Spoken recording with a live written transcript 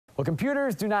Well,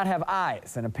 computers do not have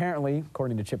eyes, and apparently,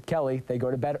 according to Chip Kelly, they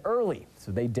go to bed early,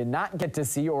 so they did not get to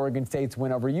see Oregon State's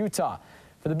win over Utah.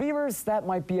 For the Beavers, that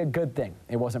might be a good thing.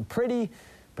 It wasn't pretty,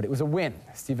 but it was a win.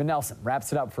 Stephen Nelson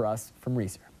wraps it up for us from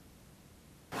Redshirt.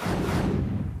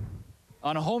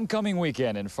 On a homecoming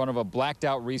weekend in front of a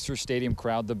blacked-out Redshirt Stadium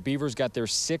crowd, the Beavers got their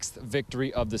 6th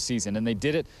victory of the season, and they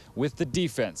did it with the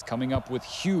defense coming up with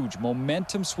huge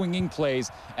momentum-swinging plays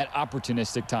at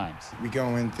opportunistic times. We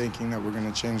go in thinking that we're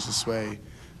going to change the sway,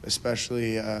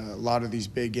 especially a lot of these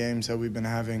big games that we've been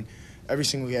having. Every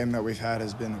single game that we've had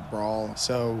has been a brawl,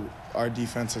 so our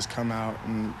defense has come out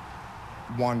and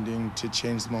wanting to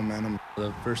change the momentum.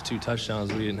 The first 2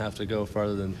 touchdowns, we didn't have to go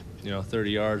farther than 30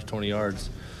 yards, 20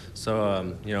 yards.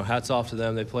 So, hats off to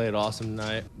them. They played awesome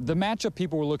tonight. The matchup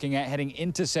people were looking at heading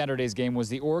into Saturday's game was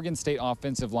the Oregon State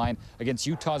offensive line against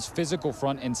Utah's physical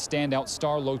front and standout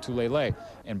star Lotulelei.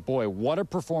 And boy, what a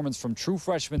performance from true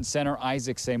freshman center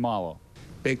Isaac Seumalo.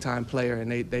 Big-time player,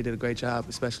 and they did a great job,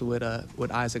 especially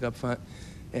with Isaac up front.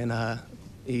 And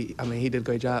he did a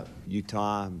great job.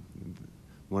 Utah,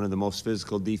 one of the most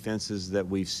physical defenses that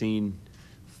we've seen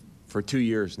for 2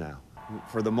 years now.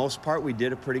 For the most part, we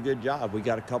did a pretty good job. We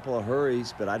got a couple of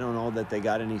hurries, but I don't know that they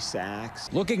got any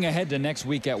sacks. Looking ahead to next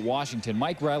week at Washington,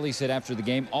 Mike Riley said after the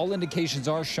game, all indications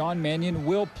are Sean Mannion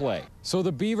will play. So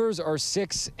the Beavers are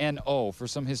 6-0. For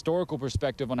some historical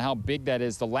perspective on how big that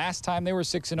is, the last time they were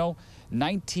 6-0,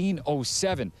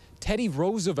 1907. Teddy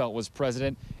Roosevelt was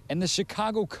president, and the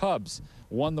Chicago Cubs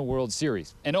won the World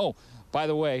Series. And oh, by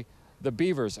the way, the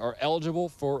Beavers are eligible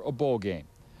for a bowl game.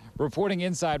 Reporting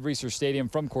inside Redshirt Stadium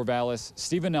from Corvallis,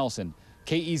 Stephen Nelson,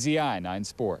 KEZI 9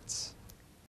 Sports.